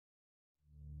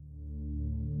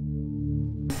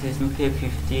this is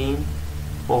WK15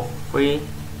 for free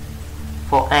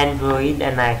for Android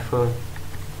and iPhone,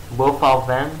 both of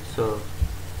them. So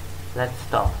let's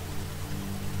start.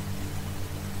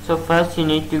 So first you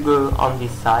need to go on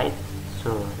this site.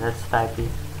 So let's type it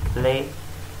play.mub.org,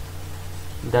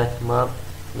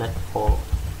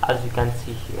 as you can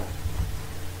see here.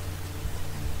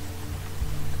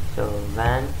 So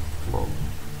then boom,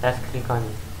 let's click on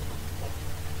it.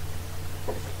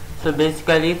 So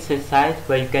basically it's a site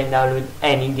where you can download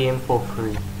any game for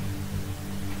free,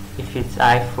 if it's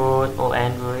iPhone or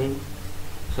Android.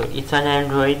 So it's on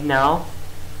Android now,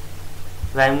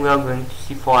 then we are going to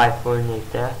see for iPhone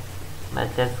later,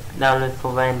 but let's download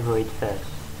for Android first.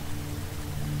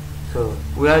 So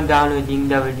we are downloading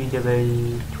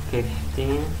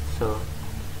WWE2K15. So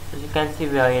as you can see,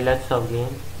 there are lots of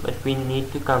games, but we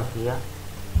need to come here.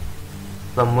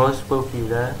 The most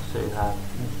popular, so you have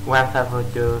Grand Theft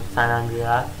Auto, San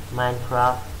Andreas,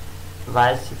 Minecraft,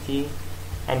 Vice City,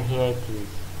 and here it is.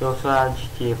 You also have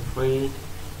GTA 3,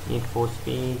 Need for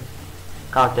Speed,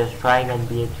 Counter Strike, and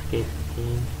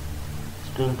NBA2K15,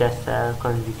 Splinter Cell,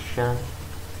 Conviction.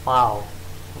 Wow,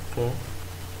 okay.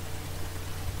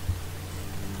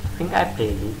 I think I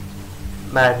played it,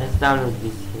 but let's download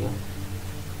this here.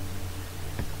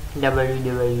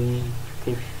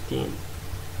 WWE2K15.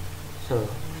 So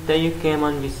after you came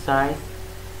on this site,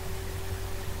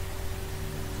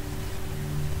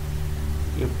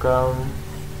 you come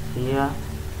here.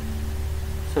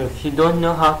 So if you don't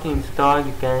know how to install,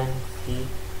 you can see,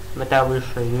 but I will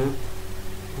show you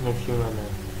in a few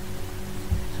minutes.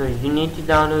 So you need to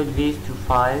download these two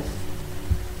files,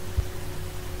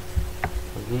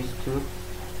 these two.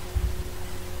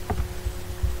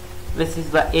 This is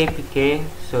the APK,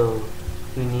 so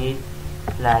you need,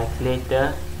 like,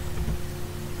 later.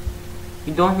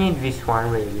 You don't need this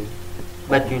one really,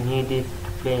 but you need it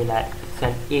to play, like it's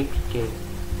an APK.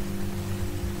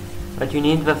 But you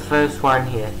need the first one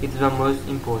here, it's the most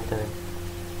important.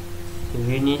 So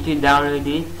you need to download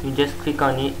it, you just click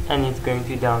on it and it's going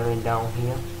to download down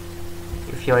here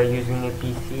if you are using a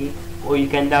PC, or you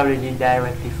can download it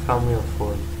directly from your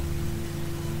phone.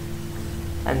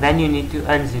 And then you need to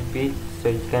unzip it, so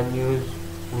you can use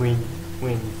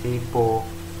WinZip, or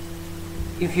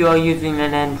if you are using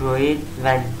an Android,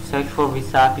 then search for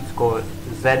this app. It's called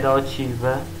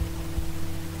Z-Archiver,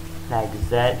 like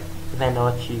Z, then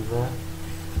Archiver.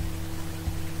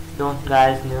 Don't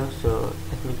guys know, so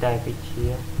let me type it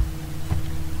here.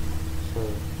 So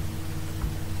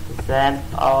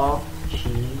Z-Archiver.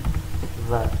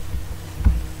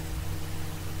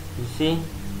 You see?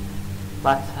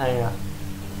 That's how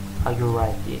you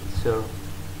write it. So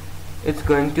it's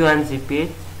going to unzip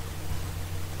it.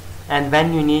 And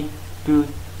then you need to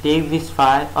take this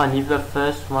file, only the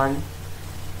first one,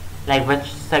 like the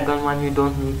second one you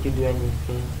don't need to do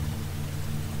anything.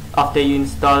 After you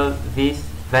install this,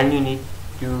 then you need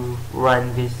to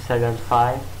run this second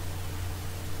file.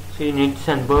 So you need to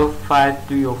send both files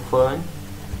to your phone.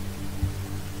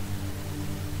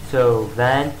 So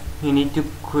then you need to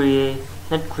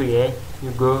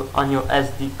you go on your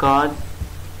SD card,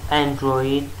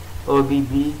 Android,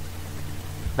 OBB,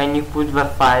 then you put the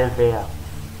file there.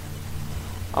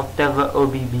 After the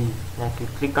OBB, like you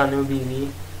click on OBB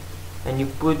and you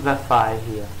put the file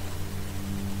here,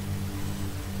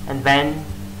 and then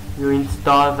you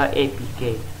install the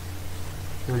APK,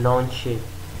 you launch it.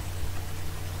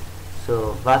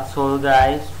 So that's all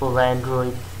guys for the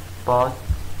Android part,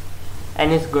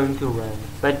 and it's going to run,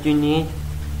 but you need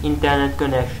internet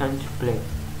connection to play.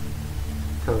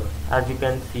 So as you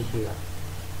can see here,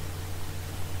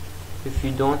 if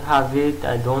you don't have it,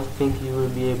 I don't think you will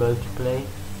be able to play.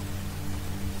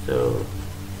 So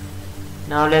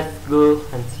now let's go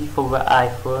and see for the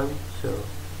iPhone. So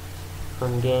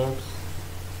from games,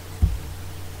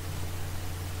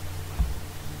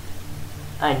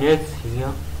 I know it's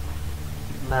here,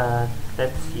 but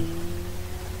let's see.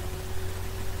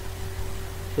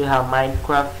 So you have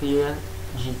Minecraft here,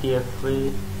 GTA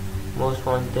 3, Most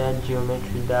Wanted,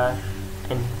 Geometry Dash,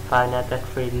 and Five Nights at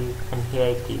Freddy's, and here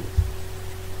it is.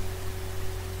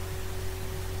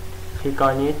 Click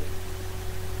on it.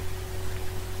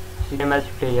 See the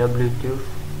multiplayer Bluetooth.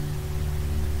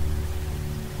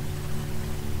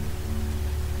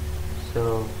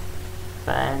 So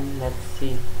then let's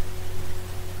see.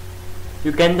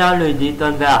 You can download it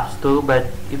on the App Store, but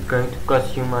it's going to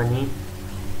cost you money.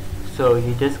 So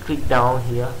you just click down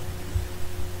here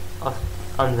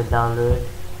on the download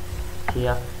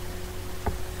here.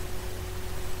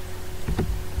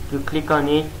 You click on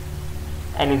it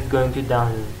and it's going to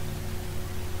download.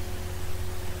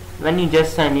 When you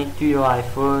just send it to your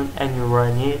iPhone and you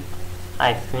run it,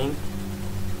 I think,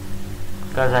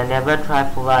 because I never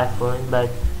tried for iPhone, but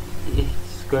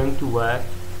it's going to work.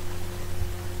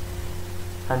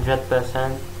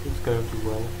 100% it's going to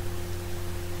work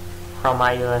from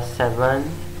iOS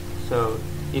 7. So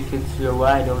if it's slower,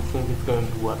 I don't think it's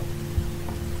going to work.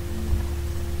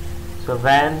 So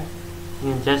then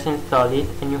you just install it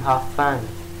and you have fun.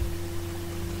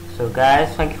 So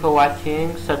guys, thank you for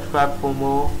watching. Subscribe for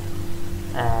more,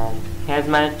 and here's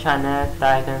my channel,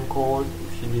 Titan Code,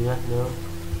 if you do not know.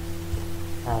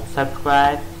 And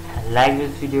subscribe and like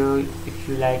this video if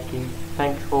you like it.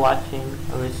 Thank you for watching.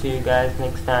 I will see you guys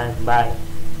next time. Bye.